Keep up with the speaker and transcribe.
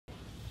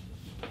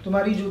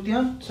तुम्हारी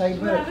जूतियाँ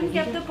साइड में रखो। You haven't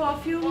kept the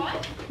perfume.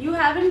 You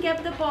haven't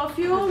kept the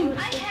perfume.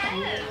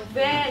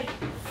 Where?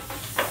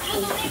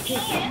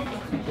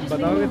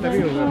 बताओगे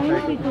तभी होगा।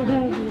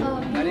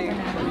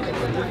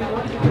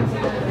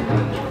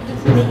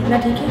 इतना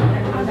ठीक है।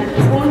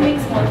 Phone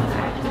makes all the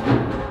fat.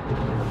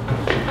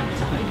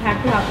 It had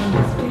to happen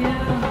this way.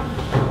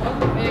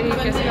 ये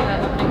कैसे करा?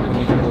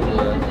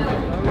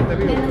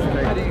 तभी होगा।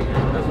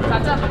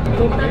 चाचा।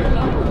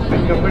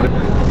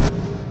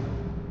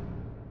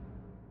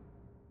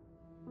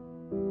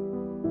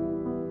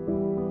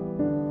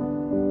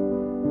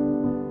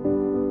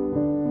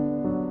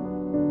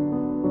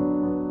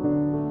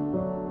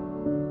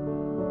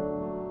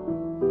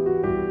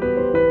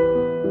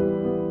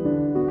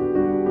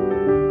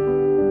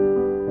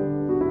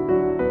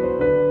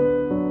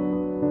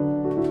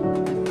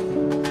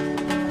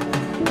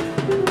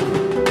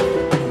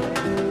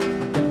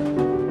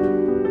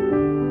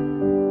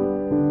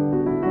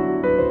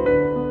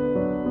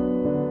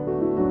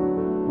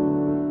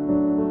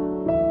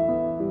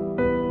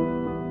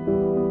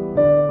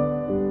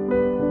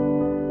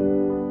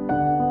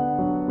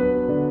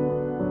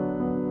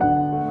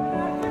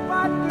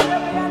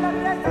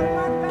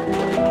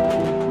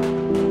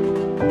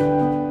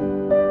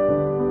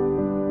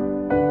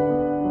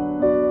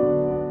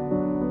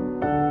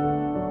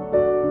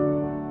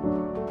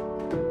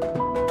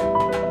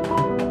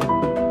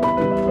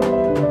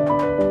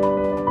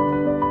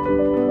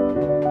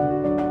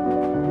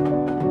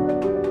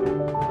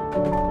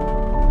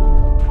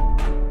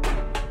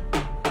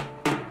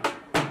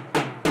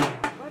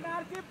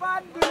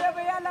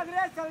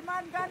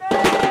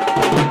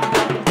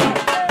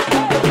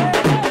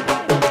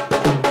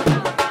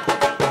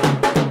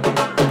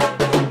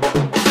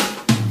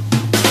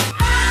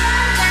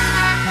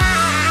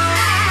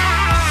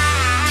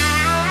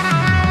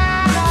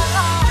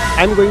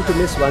 I'm going to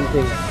miss one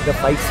thing, the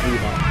fights we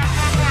had.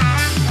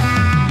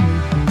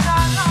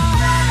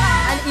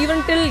 And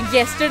even till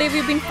yesterday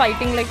we've been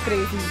fighting like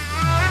crazy.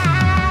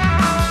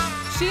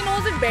 She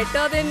knows it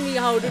better than me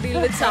how to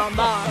deal with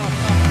Samba.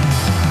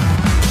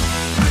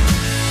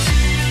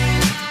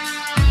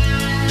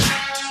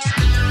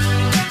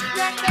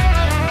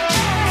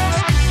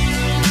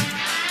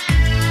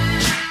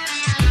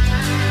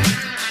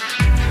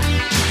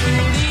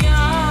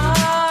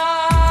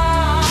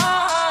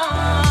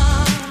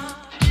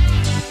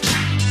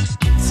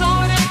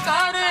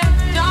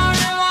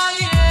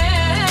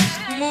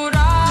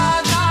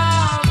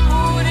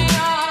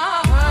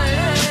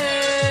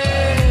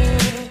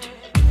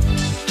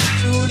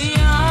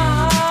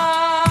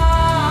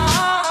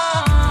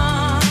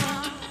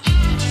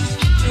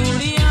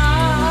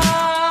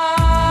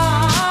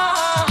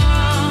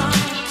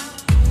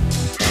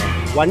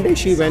 One day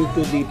she went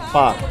to the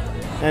park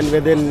and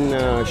within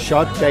a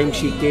short time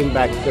she came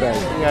back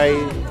crying. I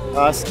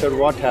asked her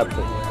what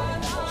happened.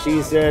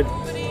 She said,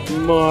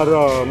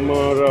 Mara,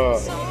 Mara.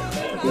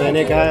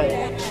 मैंने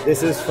कहा,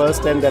 this is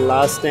first and the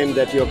last time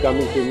that you're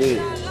coming to me.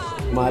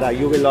 Mara,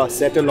 you will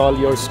settle all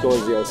your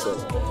scores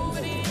yourself.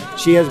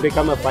 She has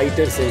become a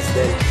fighter since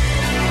then.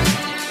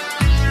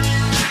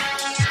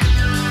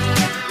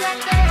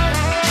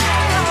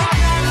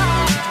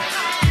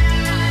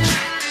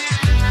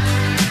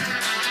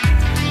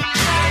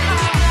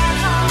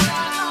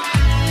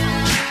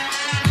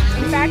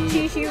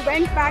 She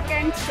went back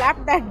and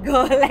slapped that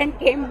girl and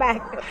came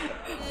back.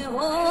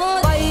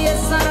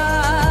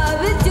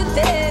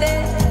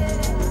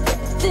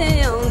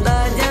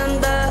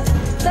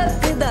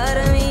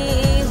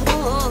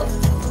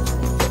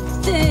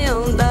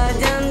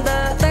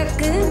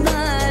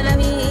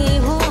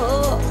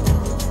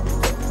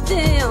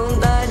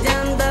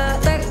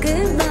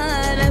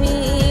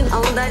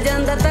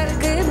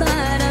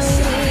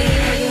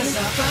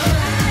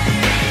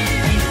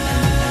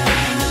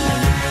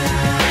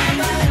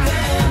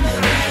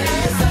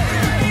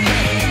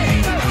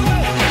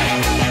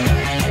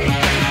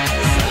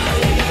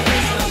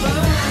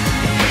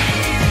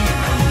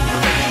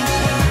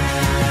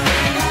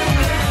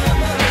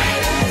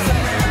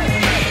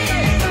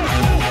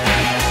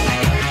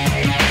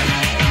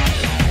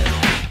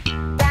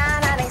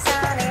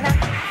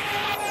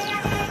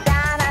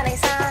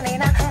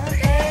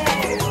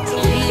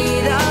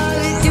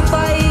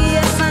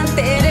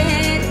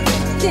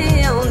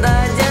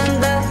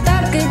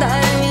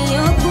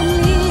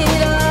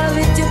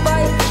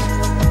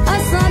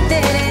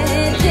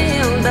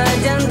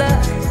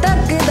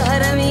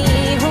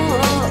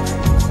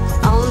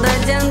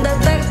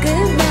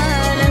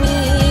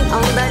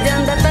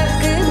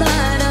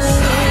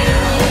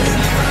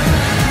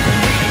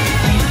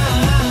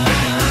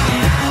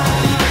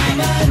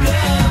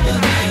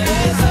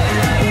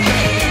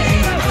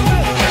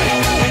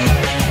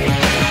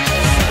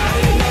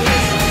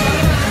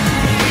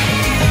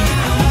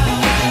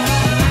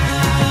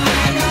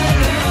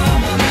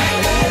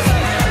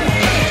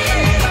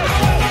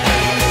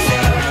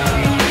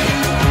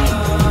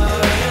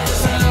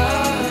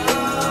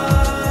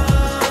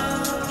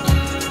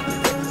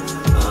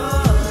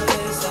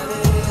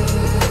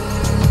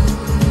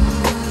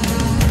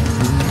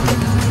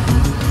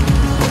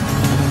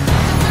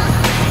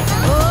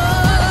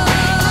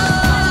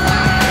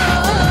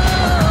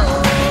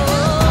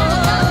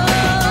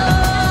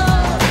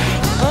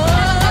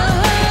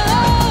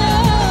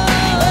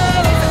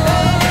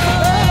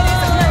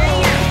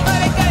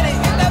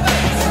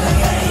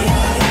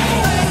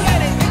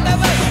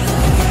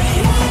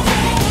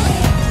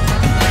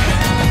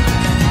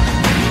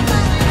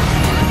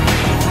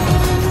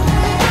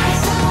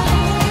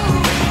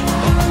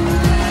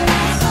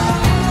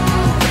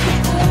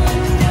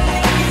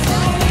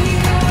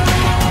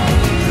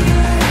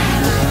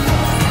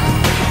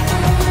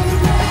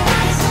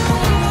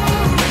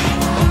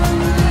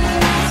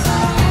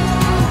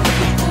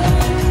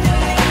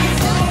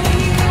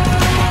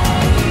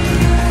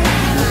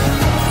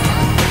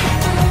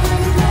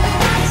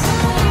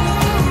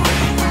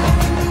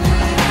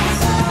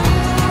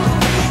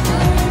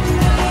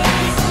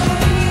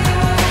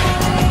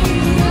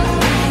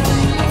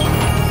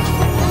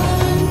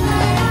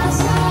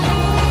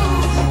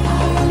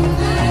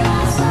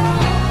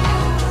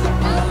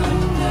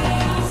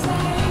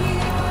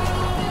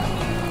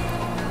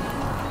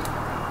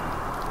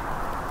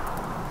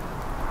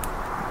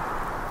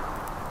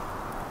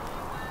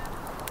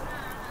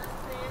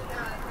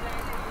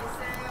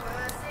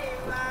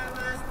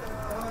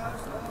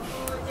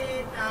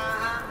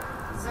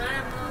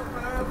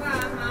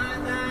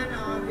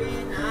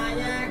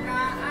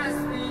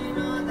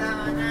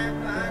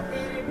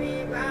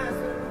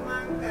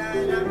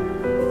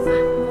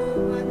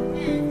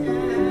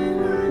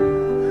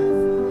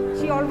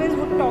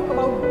 talk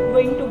about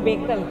going to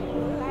Bekal.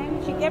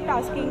 And she kept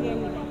asking him,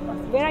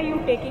 where are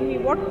you taking me?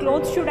 What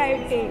clothes should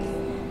I take?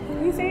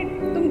 He said,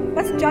 tum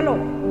bas chalo.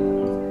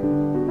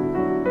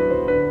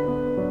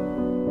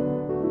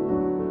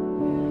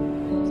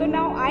 So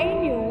now I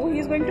knew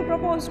he's going to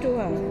propose to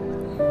her.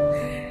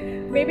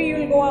 Maybe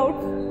you'll go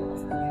out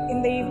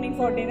in the evening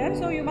for dinner,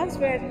 so you must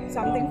wear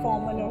something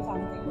formal or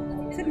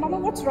something. He said, Mama,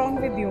 what's wrong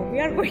with you? We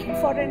are going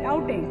for an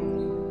outing.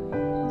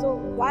 So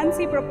once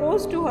he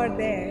proposed to her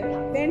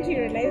there, then she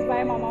realized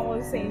why Mama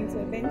was saying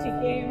so. Then she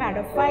came, had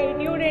a fight,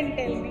 you didn't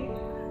tell me.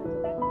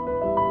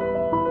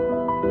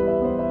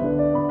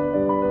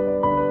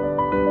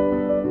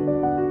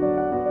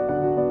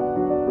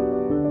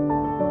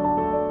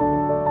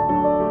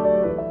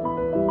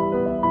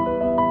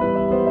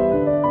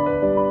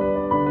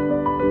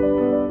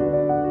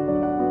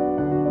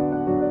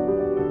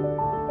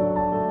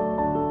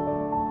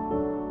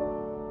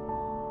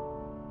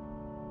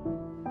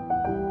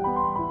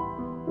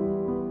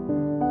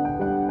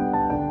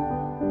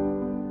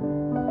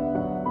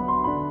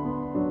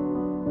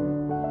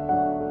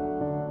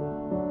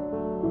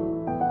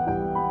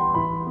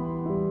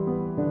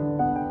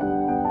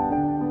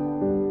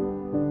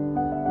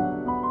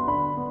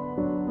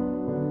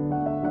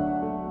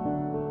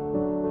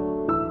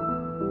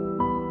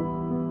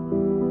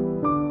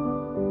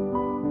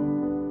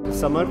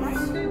 Samarth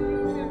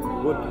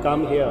would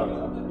come here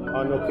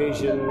on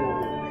occasion.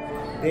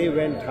 They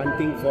went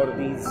hunting for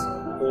these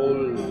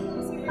old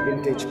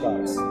vintage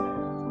cars.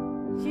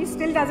 She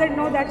still doesn't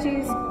know that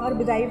her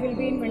bidai will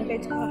be in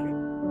vintage car.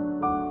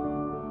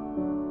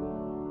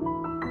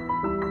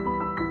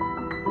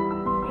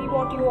 Be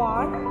what you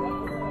are,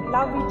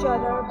 love each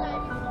other,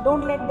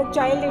 don't let the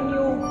child in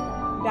you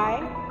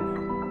die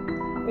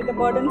with the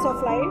burdens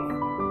of life.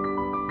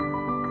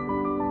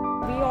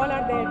 We all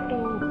are there to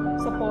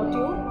support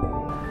you.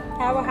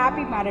 Have a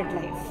happy married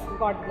life.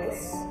 God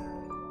bless.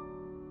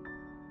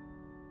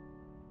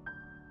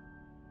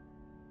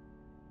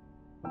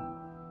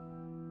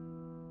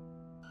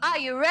 Are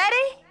you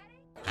ready?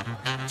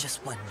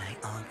 Just one night,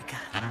 all we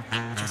got.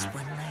 Just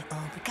one night,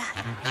 all we got.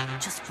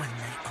 Just one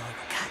night, all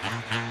we got.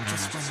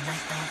 Just one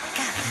night, all we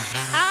got.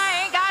 I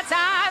ain't got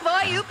time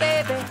for you,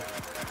 baby.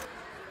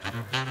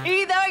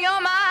 Either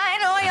you're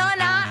mine or you're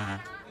not.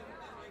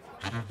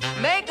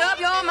 Make up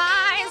your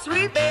mind,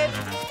 sweet baby.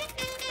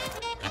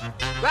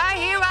 Right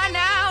here, right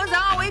now is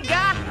all we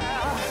got.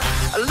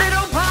 A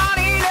little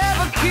party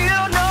never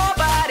killed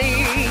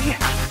nobody,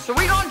 so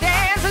we gon'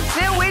 dance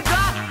until we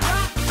drop.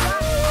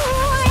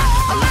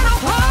 A little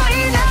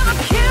party never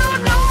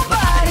killed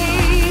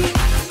nobody,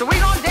 so we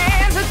gon'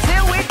 dance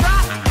until we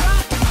drop.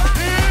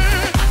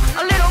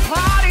 A little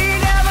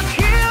party never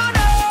killed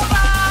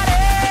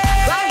nobody.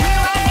 Right here,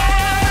 right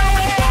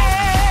now,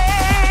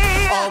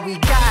 all we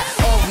got,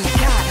 all we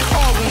got,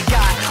 all we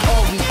got,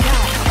 all we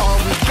got, all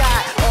we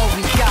got, all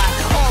we got,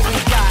 all we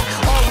got,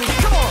 all we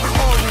come on,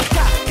 all we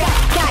got,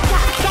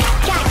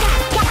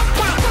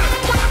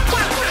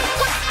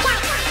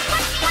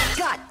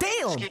 God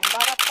damn!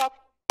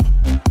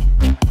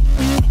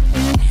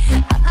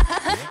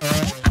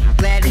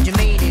 Glad that you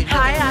made it.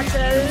 Hi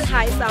Aanchal,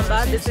 hi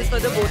Samba. This is for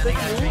the both of you.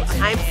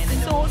 I'm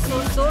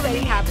so very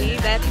happy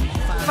that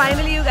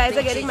finally you guys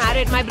are getting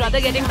married. My brother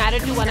getting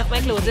married to one of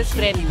my closest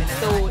friends.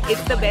 So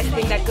it's the best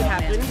thing that could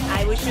happen.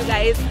 I wish you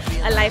guys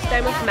a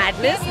lifetime of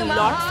madness,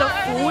 lots of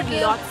food,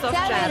 lots of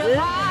travel,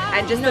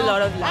 and just a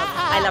lot of love.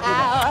 I love you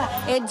guys.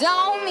 It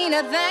don't mean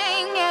a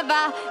thing if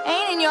I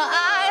ain't in your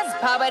eyes,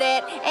 Papa,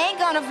 that ain't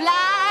gonna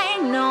fly,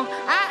 no.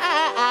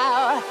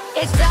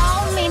 It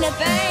don't mean a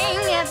thing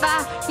if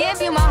I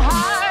give you my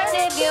heart,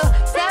 if you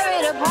tear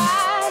it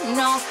apart,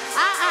 no.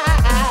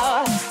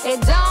 It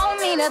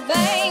don't mean a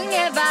thing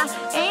if I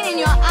ain't in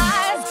your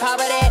eyes,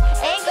 Papa, that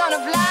ain't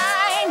gonna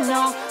fly,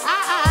 no.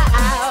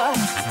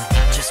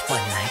 Just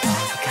one night,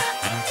 all we got.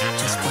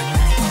 Just one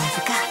night, all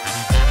we got.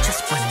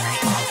 Just one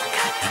night, all we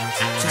got.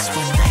 Just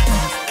one night,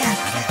 all we got.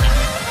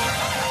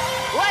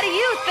 What do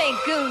you think,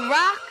 Goon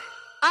Rock?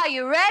 Are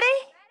you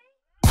ready?